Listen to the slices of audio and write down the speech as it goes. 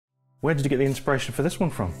Where did you get the inspiration for this one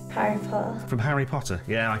from? Harry Potter. From Harry Potter?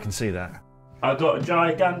 Yeah, I can see that. I got a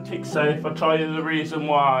gigantic safe. I'll tell you the reason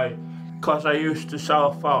why. Because I used to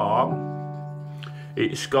sell farm.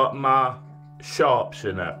 It's got my sharps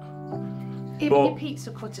in it. Even your pizza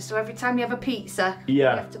cutter, so every time you have a pizza, you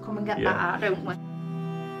have to come and get that out, don't we?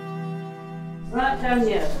 Right,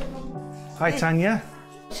 Tanya. Hi, Tanya.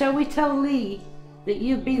 Shall we tell Lee that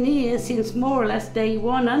you've been here since more or less day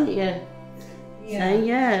one, haven't you? Yeah.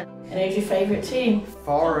 Yeah. And who's your favourite team?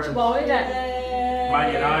 Forest.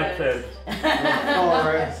 Man United.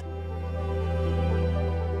 Forest.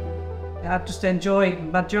 I just enjoy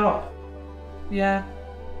my job. Yeah.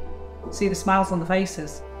 See the smiles on the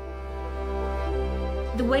faces.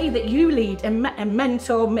 The way that you lead and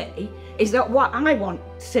mentor me is that what I want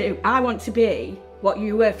to. I want to be what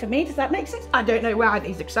you were for me. Does that make sense? I don't know why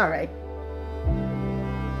these are sorry.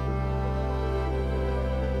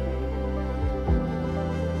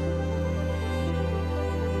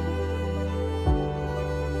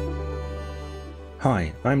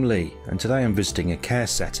 Hi, I'm Lee, and today I'm visiting a care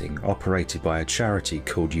setting operated by a charity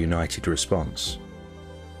called United Response.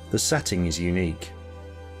 The setting is unique,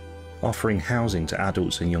 offering housing to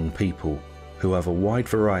adults and young people who have a wide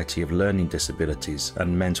variety of learning disabilities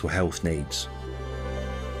and mental health needs.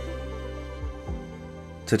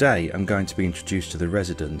 Today I'm going to be introduced to the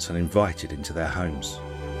residents and invited into their homes.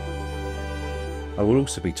 I will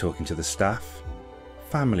also be talking to the staff,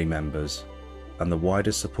 family members, and the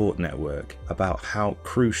wider support network about how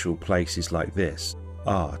crucial places like this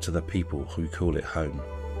are to the people who call it home.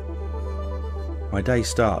 My day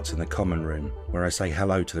starts in the common room where I say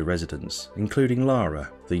hello to the residents, including Lara,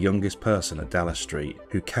 the youngest person at Dallas Street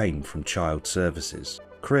who came from Child Services,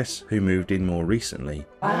 Chris, who moved in more recently,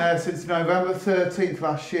 Since November 13th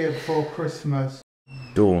last year before Christmas.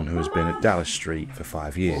 Dawn, who has been at Dallas Street for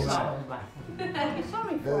 5 years,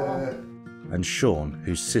 and Sean,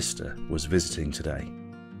 whose sister was visiting today.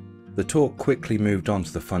 The talk quickly moved on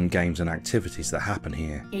to the fun games and activities that happen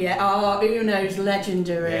here. Yeah, oh, Uno's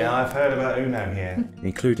legendary. Yeah, I've heard about Uno here.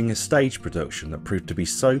 Including a stage production that proved to be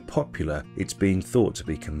so popular it's being thought to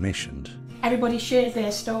be commissioned. Everybody shares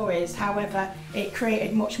their stories, however, it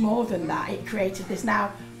created much more than that. It created this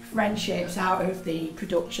now friendships out of the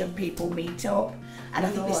production, people meet up, and I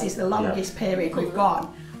think this is the longest period we've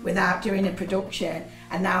gone without doing a production.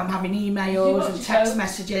 And now I'm having emails and text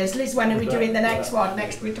messages. Liz, when are we doing the next one?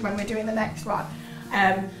 Next week, when we're doing the next one.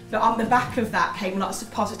 But on the back of that came lots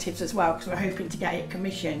of positives as well, because we're hoping to get it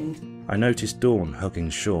commissioned. I noticed Dawn hugging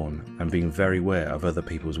Sean and being very aware of other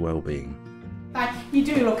people's well-being. You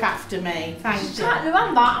do look after me, thank you. Can't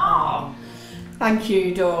remember. Oh. Thank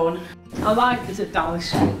you, Dawn. I like it at Dallas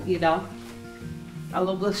Street, you know. I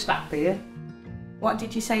love the staff here. What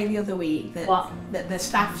did you say the other week? That the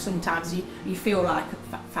staff sometimes you feel like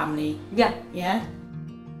a family. Yeah. Yeah?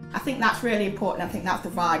 I think that's really important. I think that's the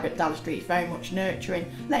vibe at Dallas Street. It's very much nurturing.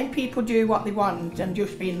 Letting people do what they want and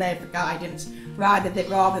just being there for guidance rather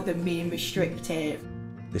than being restrictive.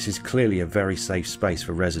 This is clearly a very safe space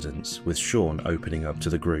for residents, with Sean opening up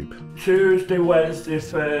to the group. Tuesday, Wednesday,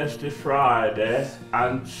 Thursday, Friday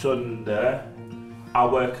and Sunday I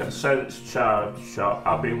work at Sense Charity Shop.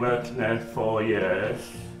 I've been working there 4 years.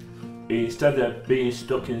 Instead of being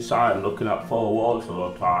stuck inside looking at four walls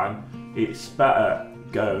all the time, it's better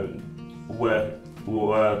going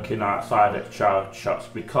working outside at charity shops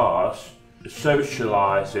because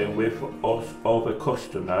socialising with us other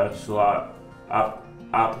customers, like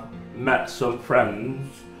I've met some friends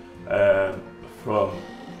from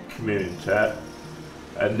community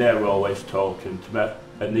and they're always talking to me.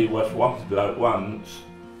 And there was one bloke once,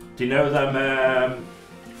 do you know them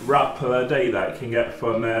wrap per day that you can get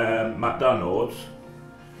from McDonald's?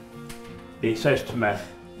 He says to me,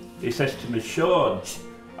 Sean,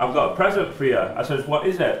 I've got a present for you. I says, what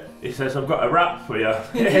is it? He says, I've got a wrap for you.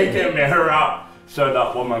 He gave me a wrap. So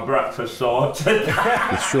that was my breakfast sorted.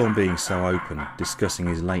 With Sean being so open, discussing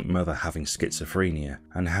his late mother having schizophrenia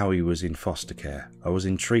and how he was in foster care, I was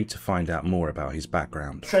intrigued to find out more about his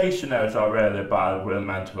background. Tracy knows I'm really bad with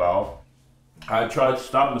mental health. I tried to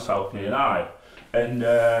stab myself in the eye. And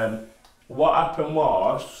what happened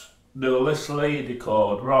was, there was this lady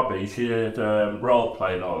called Robbie, she did role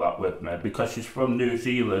play and all that with me because she's from New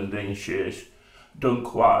Zealand and she's done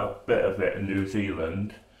quite a bit of it in New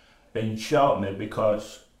Zealand. And she helped me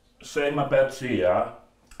because, say my bed's here,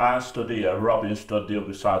 I stood here, Robin stood the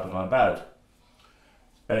other side of my bed.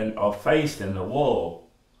 And I faced in the wall.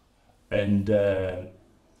 And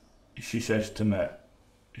she says to me,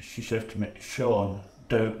 Sean,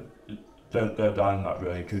 don't go down that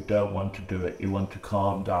road, you don't want to do it, you want to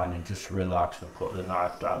calm down and just relax and put the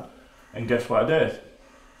knife down. And guess what I did?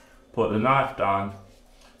 put the knife down.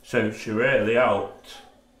 So she really helped.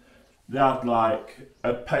 They had like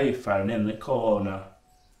a payphone in the corner,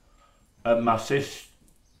 and my sister,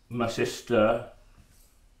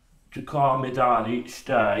 to calm me down each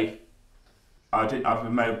day. I didn't have a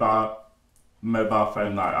mobile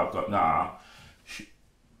phone like I've got now. She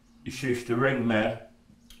used to ring me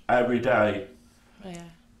every day,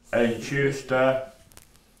 and she used to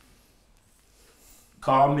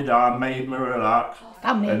calm me down, made me relax.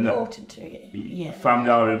 Family important to you. Yeah. Family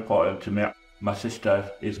are important to me. My sister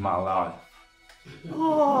is my life.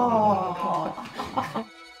 Oh.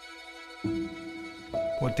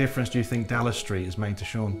 What difference do you think Dallas Street has made to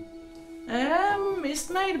Sean? It's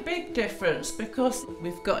made a big difference because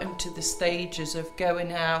we've got him to the stages of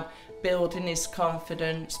going out, building his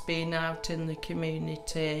confidence, being out in the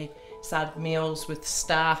community. He's had meals with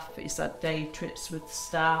staff, he's had day trips with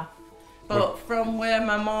staff. But from where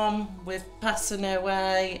my mum, with passing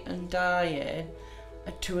away and dying,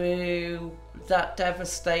 to that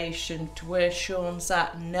devastation, to where Sean's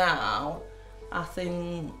at now, I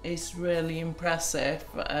think is really impressive,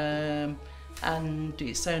 and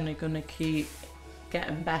it's only going to keep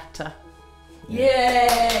getting better.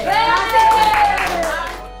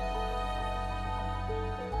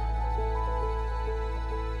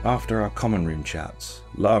 After our common room chats,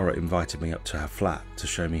 Lara invited me up to her flat to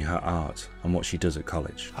show me her art and what she does at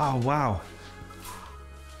college. Oh wow.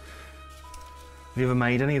 Have you ever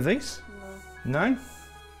made any of these? No. No?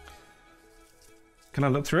 Can I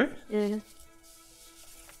look through it? Yeah.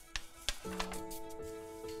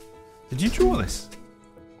 Did you draw this?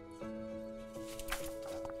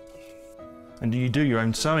 And do you do your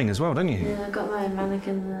own sewing as well, don't you? Yeah, I got my own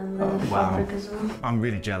mannequin and the wow. fabric as well. I'm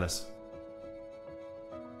really jealous.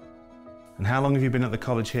 And how long have you been at the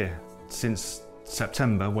college here? Since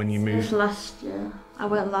September when you moved? It was last year. I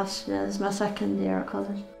went last year. This is my second year at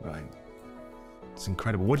college. Right. It's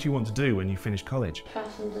incredible. What do you want to do when you finish college?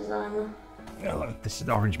 Fashion designer. Oh, this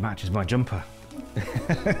orange matches my jumper.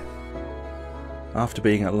 After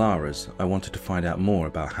being at Lara's, I wanted to find out more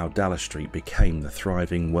about how Dallas Street became the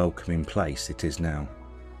thriving, welcoming place it is now.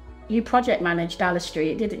 You project managed Dallas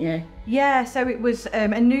Street, didn't you? Yeah, so it was a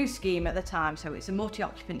new scheme at the time, so it's a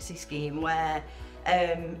multi-occupancy scheme where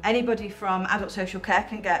anybody from adult social care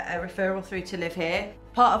can get a referral through to live here.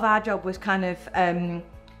 Part of our job was kind of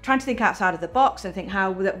trying to think outside of the box and think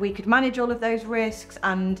how that we could manage all of those risks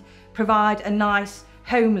and provide a nice,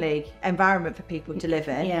 homely environment for people to live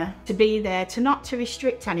in. Yeah, to be there, to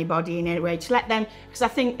restrict anybody in any way, to let them, because I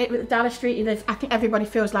think with Dallas Street, I think everybody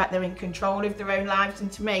feels like they're in control of their own lives,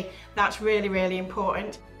 and to me, that's really, really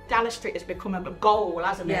important. Dallas Street has become a goal,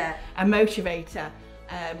 hasn't it? A motivator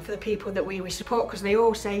for the people that we support, because they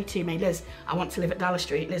all say to me, Liz, I want to live at Dallas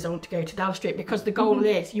Street, Liz, I want to go to Dallas Street, because the goal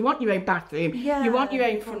is, you want your own bathroom, you want your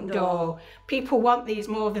own front door. People want these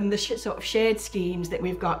more than the sort of shared schemes that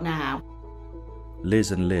we've got now.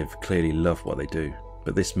 Liz and Liv clearly love what they do,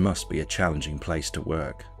 but this must be a challenging place to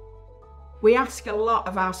work. We ask a lot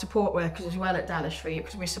of our support workers as well at Dallas Street,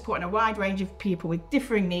 because we're supporting a wide range of people with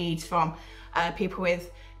differing needs, from people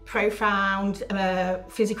with profound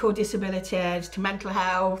physical disabilities to mental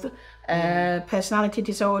health, personality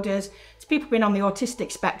disorders, to people being on the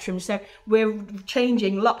autistic spectrum. So we're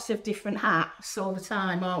changing lots of different hats all the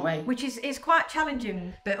time, aren't we? Which is quite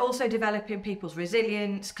challenging, but also developing people's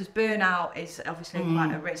resilience, because burnout is obviously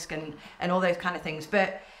quite a risk and all those kind of things.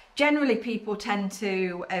 But generally people tend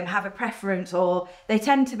to have a preference, or they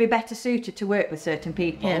tend to be better suited to work with certain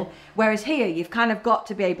people. Whereas here you've kind of got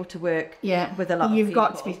to be able to work with a lot of people. You've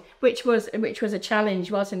got to be, which was a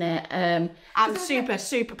challenge, wasn't it? I'm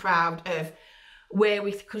super proud of where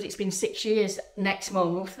because it's been 6 years next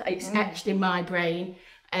month, it's etched in my brain.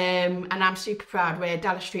 And I'm super proud where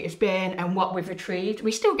Dallas Street has been and what we've achieved.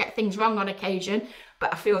 We still get things wrong on occasion,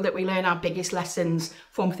 but I feel that we learn our biggest lessons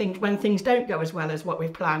from things when things don't go as well as what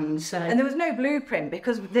we've planned. So. And there was no blueprint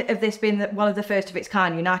because of this being one of the first of its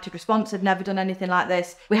kind. United Response had never done anything like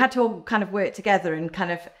this. We had to all kind of work together and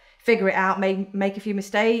kind of figure it out, make a few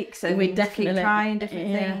mistakes, and we definitely keep trying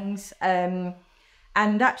different things. And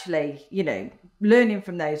actually, you know, learning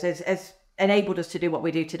from those has enabled us to do what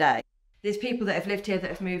we do today. There's people that have lived here that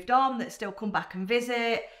have moved on that still come back and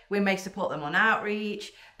visit. We may support them on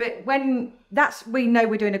outreach, but we know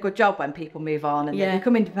we're doing a good job when people move on and they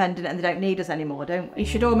become independent and they don't need us anymore, don't we? You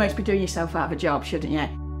should almost be doing yourself out of a job, shouldn't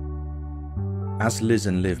you? As Liz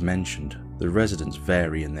and Liv mentioned, the residents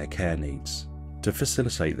vary in their care needs. To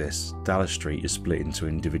facilitate this, Dallas Street is split into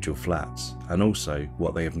individual flats and also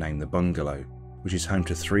what they have named the bungalow, which is home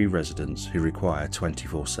to 3 residents who require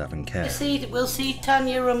 24/7 care. We'll see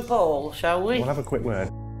Tanya and Paul, shall we? We'll have a quick word.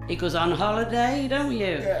 He goes on holiday, don't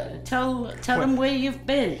you? Yeah. Tell him where you've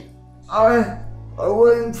been. I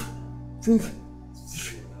went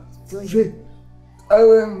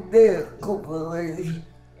there a couple of days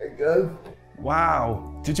ago.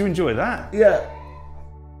 Wow, did you enjoy that? Yeah.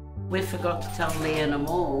 We forgot to tell Leanne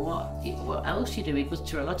more what else you do. He goes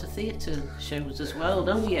to a lot of theatre shows as well,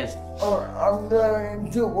 don't you? I'm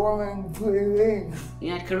going to 1 in 3 weeks.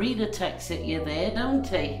 Yeah, Karina takes it you there, don't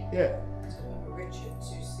he? Yeah.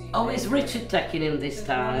 Oh, it's Richard taking him this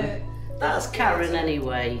time. That's Karen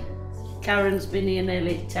anyway. Karen's been here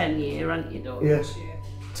nearly 10 years, hasn't you, Dawn? Yes.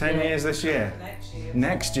 10 years this year?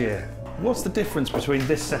 Next year. What's the difference between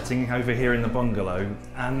this setting over here in the bungalow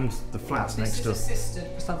and the flats next door? This is assisted,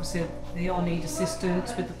 because obviously they all need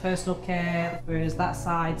assistance with the personal care, whereas that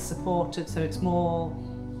side's supported, so it's more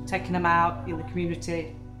taking them out in the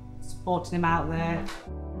community, supporting them out there.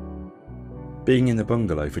 Being in the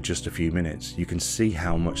bungalow for just a few minutes, you can see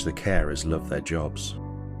how much the carers love their jobs.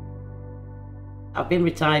 I've been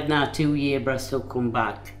retired now 2 years, but I still come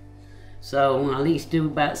back. So I at least do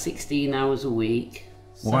about 16 hours a week.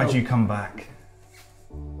 Why do you come back?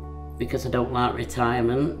 Because I don't like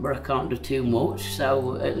retirement, but I can't do too much.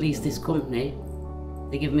 So at least this company,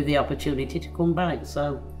 they give me the opportunity to come back.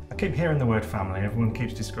 So I keep hearing the word family. Everyone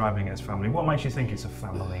keeps describing it as family. What makes you think it's a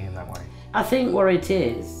family in that way? I think what it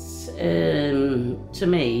is, to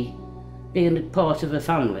me, being a part of a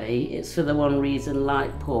family, it's for the one reason,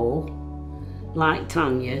 like Paul, like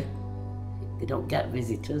Tanya, they don't get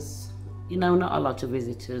visitors. You know, not a lot of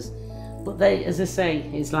visitors. But they, as I say,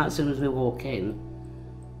 it's like as soon as we walk in,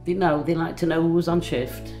 they like to know who's on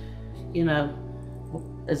shift. You know,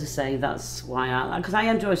 as I say, that's why because I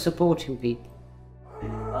enjoy supporting people.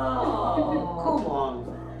 Oh, come on.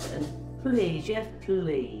 Please, yes,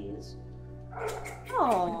 please.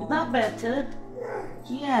 Oh, is that better?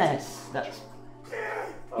 Yes, that's...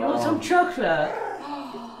 You want some chocolate?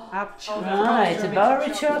 Right, a bar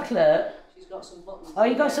of chocolate. She's got some buttons. Oh,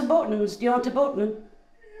 you got some buttons. Do you want a button?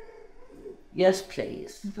 Yes,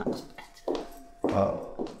 please. That's better.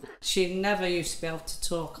 Oh. She never used to be able to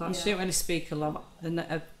talk. She didn't really speak a lot. And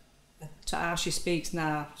to how she speaks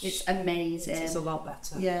now, it's amazing. It's a lot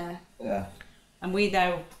better. Yeah. Yeah. And we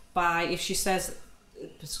know by, if she says,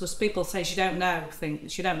 because people say she don't know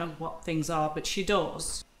what things are, but she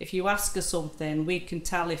does. If you ask her something, we can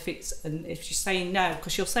tell if she's saying no,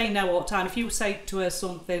 because she'll say no all the time. If you say to her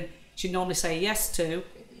something she normally say yes to,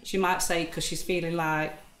 she might say, because she's feeling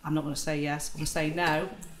like, I'm not going to say yes, I'm going to say no.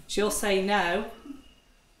 She'll say no,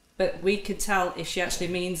 but we can tell if she actually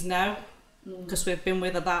means no, because we've been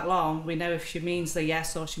with her that long. We know if she means the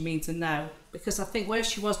yes or she means the no. Because I think where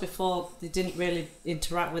she was before, they didn't really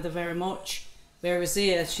interact with her very much. Whereas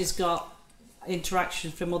here, she's got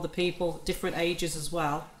interaction from other people, different ages as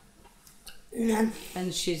well. Yeah.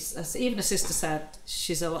 And she's, as even her sister said,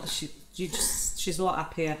 she's a lot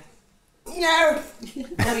happier. No.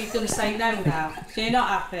 No, you're going to say no now. So you're not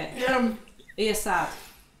happy? Yeah. Are you sad?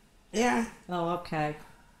 Yeah. Oh, okay.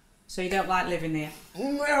 So you don't like living here?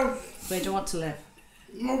 No. Where do you want to live?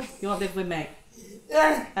 No. You want to live with me?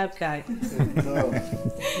 Yeah. Okay.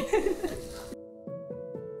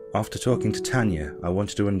 After talking to Tanya, I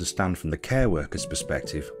wanted to understand from the care worker's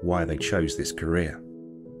perspective why they chose this career.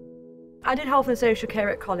 I did health and social care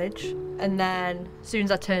at college, and then as soon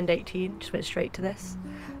as I turned 18, just went straight to this.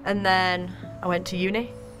 And then I went to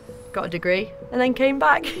uni, got a degree, and then came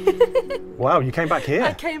back. Wow, you came back here?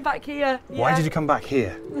 I came back here. Why yeah. did you come back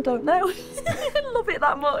here? I don't know. I love it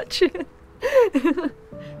that much.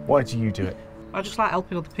 Why do you do it? I just like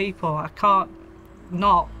helping other people. I can't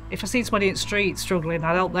not. If I see somebody in the street struggling,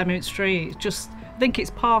 I help them in the street. I think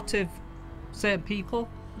it's part of certain people.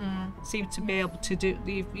 Seem to be able to do.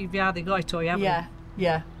 You've either got it or you haven't. Yeah,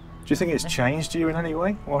 yeah. Do you think it's changed you in any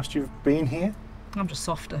way whilst you've been here? I'm just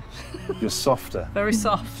softer. You're softer? Very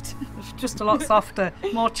soft. Just a lot softer,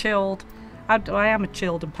 more chilled. I am a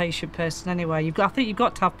chilled and patient person anyway. I think you've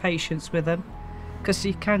got to have patience with them, because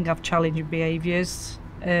you can have challenging behaviours,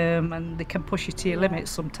 and they can push you to your limits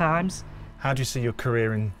sometimes. How do you see your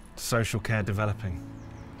career in social care developing?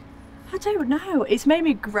 I don't know. It's made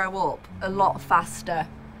me grow up a lot faster.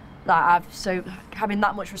 Like having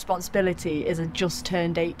that much responsibility as a just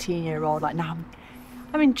turned 18-year-old. Like now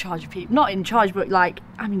I'm in charge of people. Not in charge, but like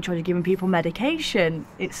I'm in charge of giving people medication.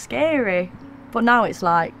 It's scary. But now it's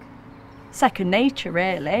like second nature,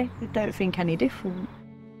 really. I don't think any different.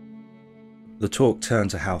 The talk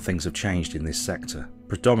turned to how things have changed in this sector,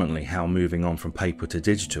 predominantly how moving on from paper to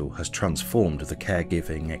digital has transformed the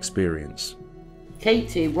caregiving experience.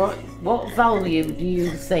 Katie, what value do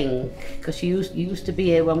you think, because you used to be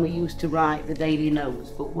here when we used to write the daily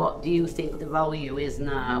notes, but what do you think the value is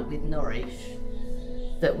now with Nourish,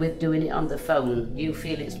 that we're doing it on the phone? Do you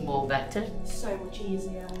feel it's more better? So much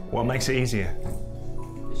easier. What makes it easier?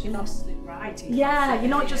 You're not writing. Yeah, you're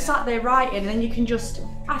not just sat there writing, and then you can just,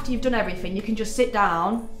 after you've done everything, you can just sit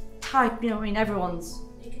down, type, you know what I mean, everyone's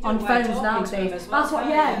on phones nowadays. That's what,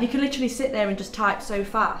 yeah, you can literally sit there and just type so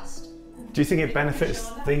fast. Do you think it benefits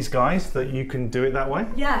these guys that you can do it that way?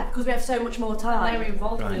 Yeah, because we have so much more time. They're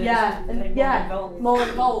involved in it. Yeah, more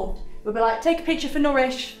involved. We'll be like, take a picture for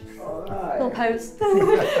Nourish. We'll post.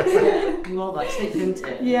 More like stick, isn't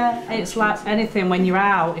it? Yeah. It's like anything, when you're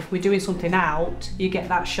out, if we're doing something out, you get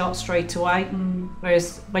that shot straight away.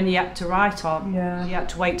 Whereas when you had to write on, you had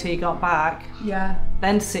to wait till you got back,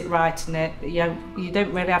 then sit writing it. You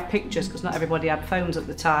don't really have pictures because not everybody had phones at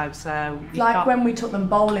the time, so like when we took them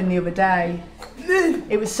bowling the other day,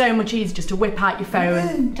 it was so much easier just to whip out your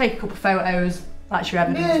phone, take a couple of photos, like your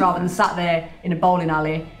evidence, rather than sat there in a bowling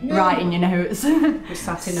alley writing your notes. We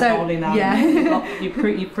sat in a bowling alley. Yeah.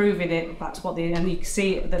 You're proving it. That's what and you can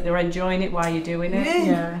see that they're enjoying it while you're doing it.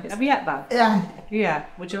 Yeah. Have you had that? Yeah. Yeah.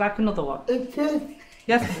 Would you like another one? Okay.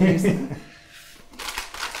 Yes, please. Do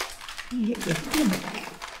you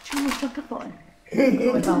want to look at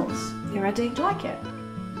You ready? Do you like it?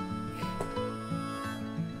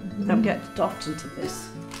 Don't get often to this.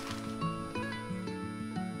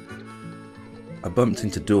 I bumped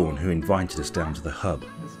into Dawn, who invited us down to the Hub,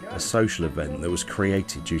 a social event that was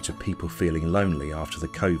created due to people feeling lonely after the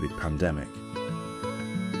COVID pandemic.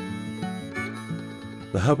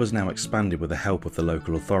 The Hub has now expanded with the help of the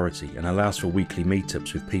local authority and allows for weekly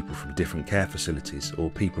meetups with people from different care facilities or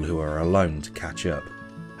people who are alone to catch up,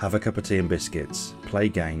 have a cup of tea and biscuits, play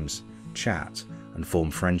games, chat and form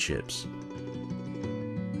friendships.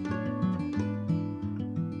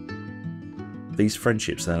 These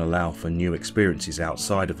friendships then allow for new experiences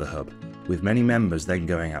outside of the Hub, with many members then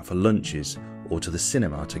going out for lunches or to the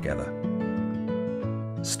cinema together.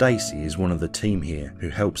 Stacey is one of the team here who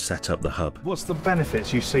helped set up the Hub. What's the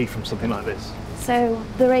benefits you see from something like this? So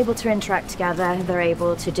they're able to interact together, they're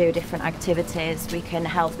able to do different activities, we can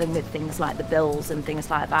help them with things like the bills and things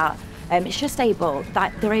like that. It's just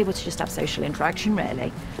they're able to just have social interaction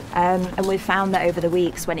really. And we've found that over the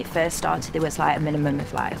weeks when it first started there was like a minimum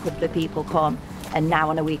of like a couple of people come, and now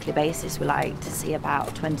on a weekly basis we like to see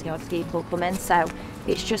about 20 odd people come in, so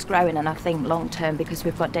it's just growing. And I think long term, because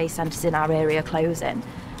we've got day centres in our area closing,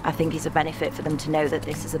 I think it's a benefit for them to know that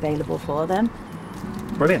this is available for them.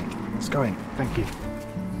 Brilliant, it's going, thank you.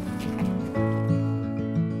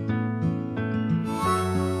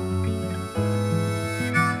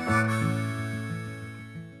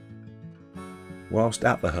 Whilst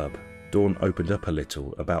at the Hub, Dawn opened up a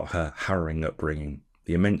little about her harrowing upbringing,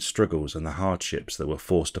 the immense struggles and the hardships that were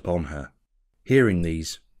forced upon her. Hearing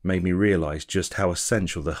these made me realise just how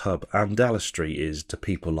essential the Hub and Dallas Street is to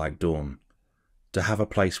people like Dawn. To have a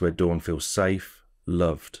place where Dawn feels safe,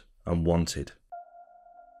 loved and wanted.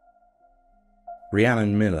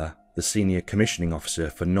 Rhiannon Miller, the Senior Commissioning Officer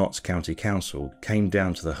for Notts County Council, came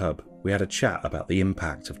down to the Hub. We had a chat about the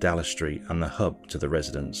impact of Dallas Street and the Hub to the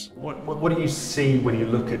residents. What do you see when you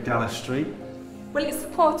look at Dallas Street? Well, it's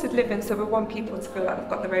supported living, so we want people to feel like they've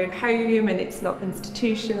got their own home and it's not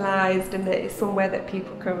institutionalised, and that it's somewhere that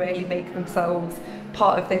people can really make themselves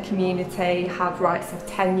part of their community, have rights of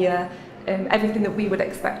tenure, everything that we would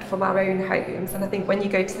expect from our own homes. And I think when you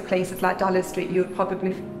go to places like Dallas Street, you would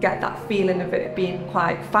probably get that feeling of it being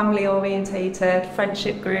quite family orientated,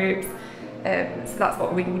 friendship groups. So that's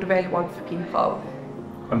what we would really want for people.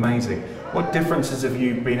 Amazing. What differences have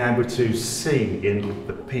you been able to see in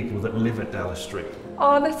the people that live at Dallas Street?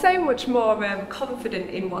 Oh, they're so much more confident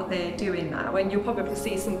in what they're doing now, and you'll probably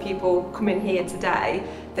see some people come in here today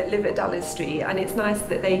that live at Dallas Street, and it's nice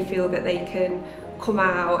that they feel that they can come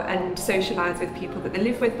out and socialise with people that they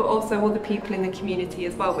live with, but also other people in the community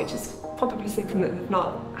as well, which is probably something that they've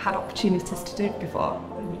not had opportunities to do before.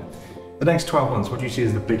 The next 12 months, what do you see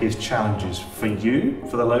as the biggest challenges for you,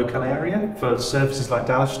 for the local area, for services like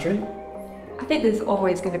Dallas Street? I think there's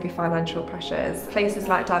always going to be financial pressures. Places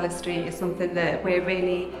like Dallas Street is something that we're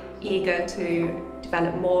really eager to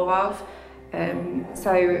develop more of.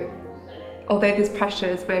 So although there's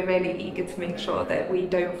pressures, we're really eager to make sure that we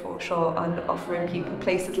don't fall short on offering people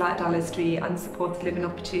places like Dallas Street and supported living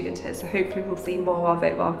opportunities. So hopefully we'll see more of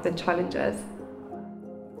it rather than challenges.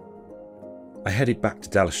 I headed back to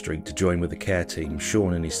Dallas Street to join with the care team,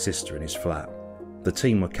 Sean and his sister in his flat. The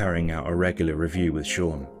team were carrying out a regular review with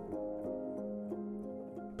Sean.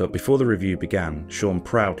 But before the review began, Sean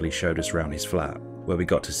proudly showed us around his flat, where we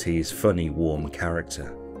got to see his funny, warm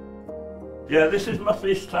character. Yeah, this is my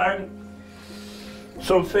fish tank.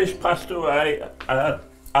 Some fish passed away. I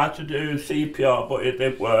had to do CPR, but it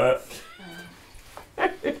didn't work.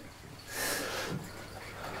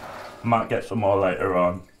 Might get some more later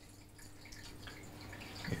on.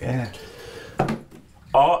 Yeah.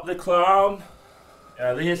 Art the Clown.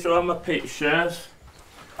 Yeah, these are all my pictures.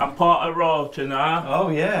 I'm part of royalty now.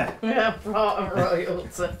 Oh yeah. Yeah, part of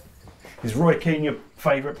royalty. Is Roy Keane your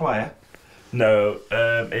favourite player? No,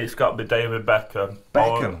 it's got to be David Beckham.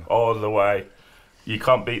 Beckham? All the way. You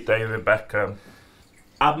can't beat David Beckham.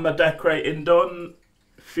 Had my decorating done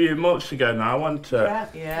a few months ago now, wasn't it?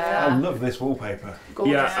 Yeah. I love this wallpaper.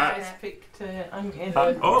 Yeah,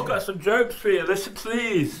 I've got some jokes for you. Listen to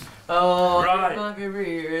these. Oh, right. They're gonna be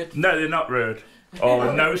rude. No, they're not rude.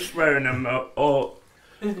 Oh, no swearing them. Oh,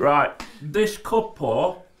 right. This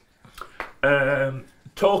couple,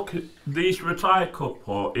 these retired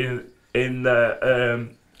couple in the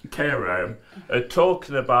care home are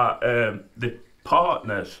talking about the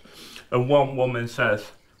partners, and one woman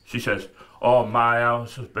she says, "Oh, my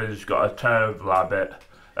husband's got a terrible habit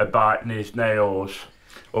of biting his nails."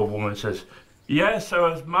 A woman says, "Yeah, so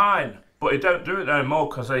has mine, but he don't do it no more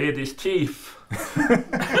because I hid his teeth."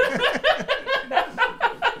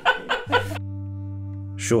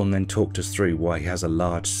 Sean then talked us through why he has a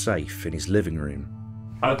large safe in his living room.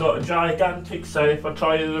 I got a gigantic safe. I'll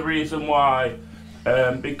tell you the reason why.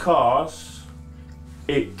 Because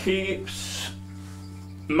it keeps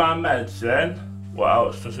my meds in. What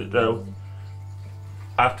else does it do?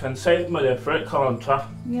 I can save money for it, can't I?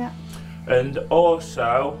 Yeah. And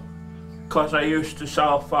also, because I used to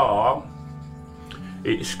self-harm,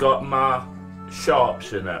 it's got my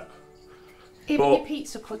sharps in it. Even your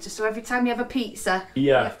pizza cutter, so every time you have a pizza,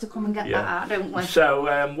 Yeah. you have to come and get that out, don't we? So,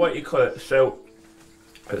 what you call it? So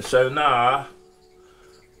now,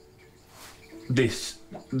 this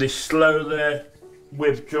slowly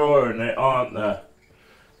withdrawing it, aren't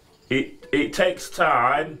they? It takes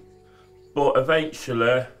time, but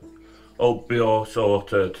eventually it'll be all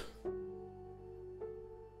sorted.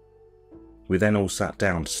 We then all sat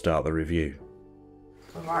down to start the review.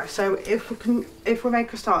 Alright, so if we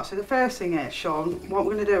make a start, so the first thing is, Sean, what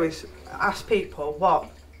we're going to do is ask people what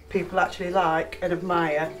people actually like and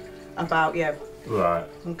admire about you. Right.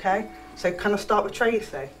 Okay, so can I start with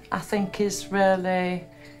Tracy? I think he's really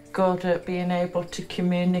good at being able to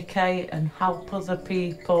communicate and help other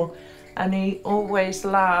people, and he always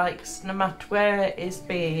likes, no matter where he's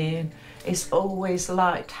been, he's always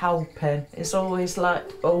liked helping. He's always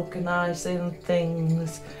liked organising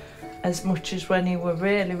things. As much as when he were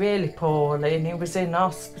really, really poorly and he was in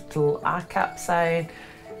hospital, I kept saying,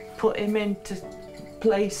 put him into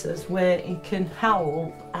places where he can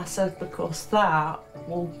help. I said, because that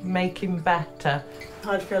will make him better.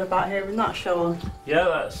 How do you feel about hearing that, Sean?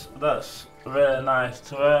 Yeah, that's really nice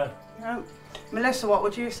to hear. Yeah. Melissa, what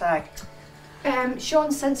would you say?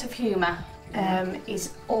 Sean's sense of humour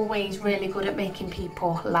is always really good at making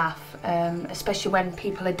people laugh, especially when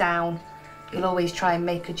people are down. You'll always try and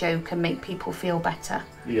make a joke and make people feel better.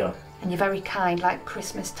 Yeah. And you're very kind, like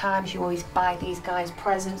Christmas times, you always buy these guys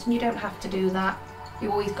presents, and you don't have to do that.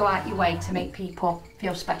 You always go out your way to make people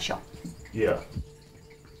feel special. Yeah.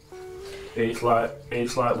 It's like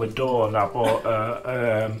with Dawn, I bought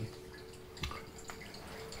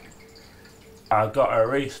I got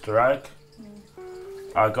her Easter egg.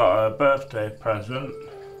 I got her a birthday present.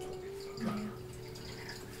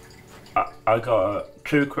 I got her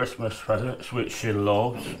 2 Christmas presents, which she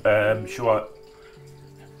loves. She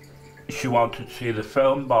wanted to see the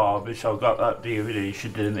film Barbie, so I got that DVD. She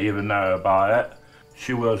didn't even know about it.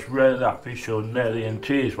 She was really happy. She was nearly in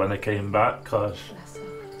tears when I came back because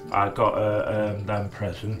I got her them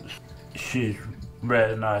presents. She's a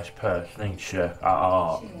really nice person, isn't she, at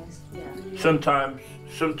heart? She is, yeah. Sometimes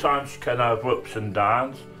she can have ups and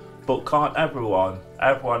downs, but can't everyone?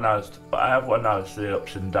 Everyone has the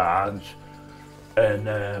ups and downs, and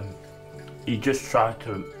you just try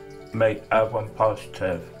to make everyone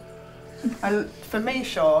positive. And for me,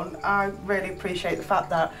 Sean, I really appreciate the fact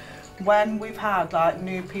that when we've had like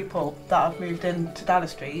new people that have moved into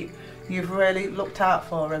Dallas Street, you've really looked out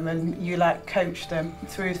for them and you like coached them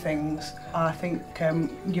through things. I think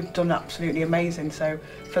you've done absolutely amazing. So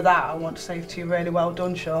for that, I want to say to you, really well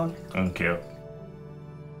done, Sean. Thank you.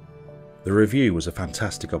 The review was a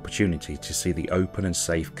fantastic opportunity to see the open and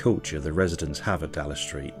safe culture the residents have at Dallas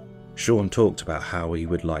Street. Sean talked about how he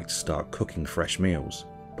would like to start cooking fresh meals,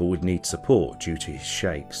 but would need support due to his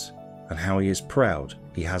shakes, and how he is proud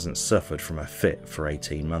he hasn't suffered from a fit for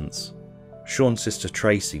 18 months. Sean's sister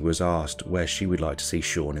Tracy was asked where she would like to see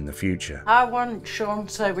Sean in the future. I want Sean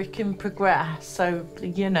so we can progress, so,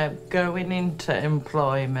 you know, going into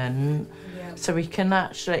employment, so we can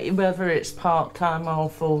actually, whether it's part-time or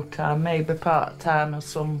full-time, maybe part-time or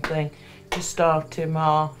something, to start him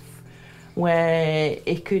off, where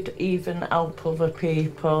he could even help other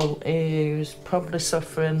people who's probably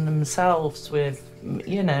suffering themselves with,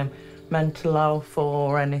 you know, mental health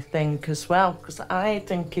or anything as well, because I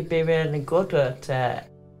think he'd be really good at it.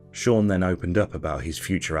 Sean then opened up about his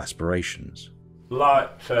future aspirations.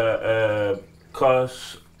 Like to,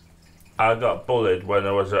 because I got bullied when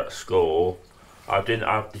I was at school, I didn't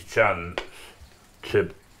have the chance to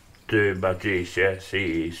do my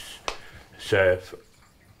GCSEs,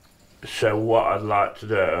 so what I'd like to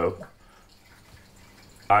do,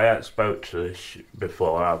 I hadn't spoke to this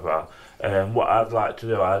before ever, what I'd like to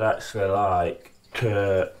do, I'd actually like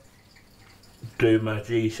to do my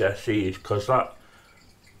GCSEs, because that,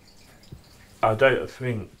 I don't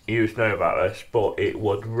think you know about this, but it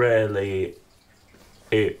would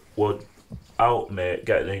help me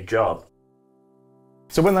get a new job.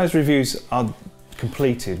 So when those reviews are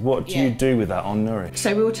completed, what do you do with that on Nourish?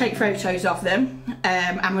 So we will take photos of them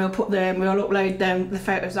and we'll upload the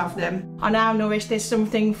photos of them. On our Nourish there's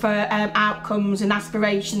something for outcomes and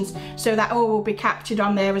aspirations, so that all will be captured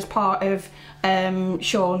on there as part of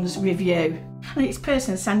Sean's review. And it's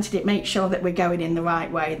person-centred, it makes sure that we're going in the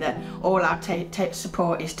right way, that all our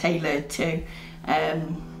support is tailored to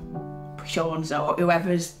Sean's or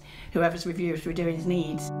whoever's reviews we're doing's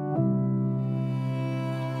needs.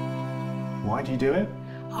 Why do you do it?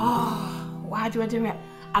 Oh, why do I do it?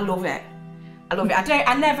 I love it. I love it.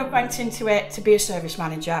 I never went into it to be a service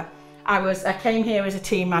manager. I came here as a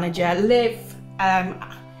team manager. Liv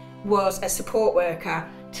was a support worker,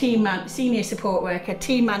 senior support worker,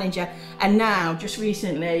 team manager, and now, just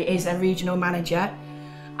recently, is a regional manager.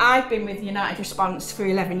 I've been with United Response for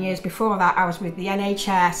 11 years. Before that, I was with the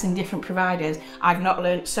NHS and different providers. I've not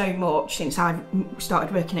learnt so much since I've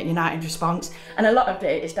started working at United Response, and a lot of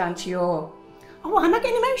it is down to your... Oh, am I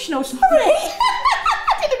getting emotional? Sorry.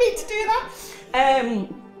 I didn't mean to do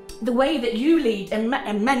that. The way that you lead and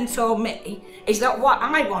mentor me is that what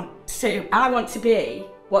I want to be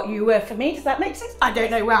what you were for me. Does that make sense? I don't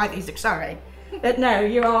know why these are, sorry. But no,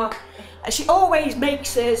 you are... She always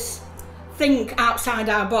makes us think outside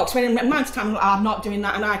our box. When most of the time I'm not doing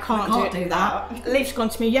that and I can't do that. Liv's gone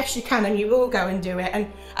to me, yes you can and you will go and do it.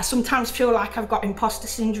 And I sometimes feel like I've got imposter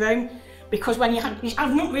syndrome, because when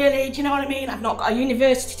I've not really, do you know what I mean? I've not got a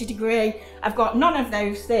university degree, I've got none of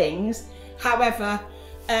those things. However,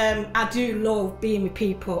 I do love being with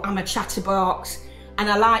people. I'm a chatterbox and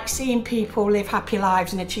I like seeing people live happy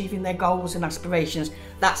lives and achieving their goals and aspirations.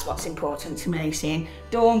 That's what's important to me, seeing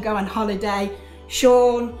Dawn go on holiday,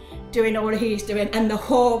 Sean doing all he's doing, and the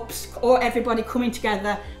hubs, or everybody coming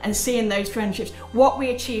together and seeing those friendships. What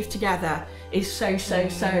we achieve together is so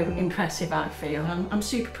impressive, I feel. I'm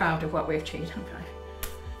super proud of what we've achieved.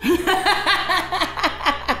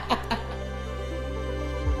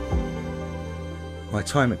 My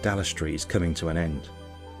time at Dallas Street is coming to an end,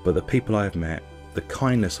 but the people I have met, the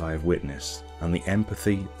kindness I have witnessed, and the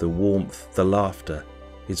empathy, the warmth, the laughter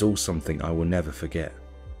is all something I will never forget.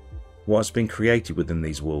 What has been created within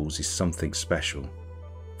these walls is something special,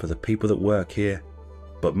 for the people that work here,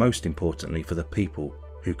 but most importantly for the people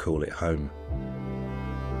who call it home.